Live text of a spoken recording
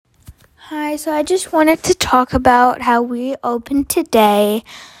Hi, so I just wanted to talk about how we opened today,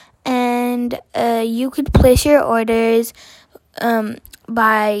 and you could place your orders by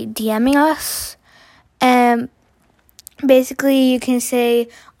DMing us, and basically you can say,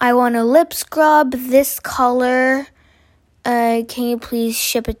 I want a lip scrub this color, can you please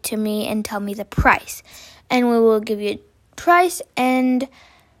ship it to me and tell me the price, and we will give you a price and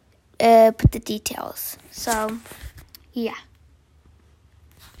put the details. So yeah.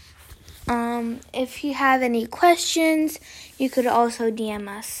 If you have any questions, you could also DM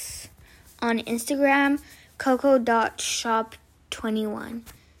us on Instagram, coco.shop21.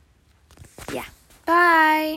 Yeah. Bye.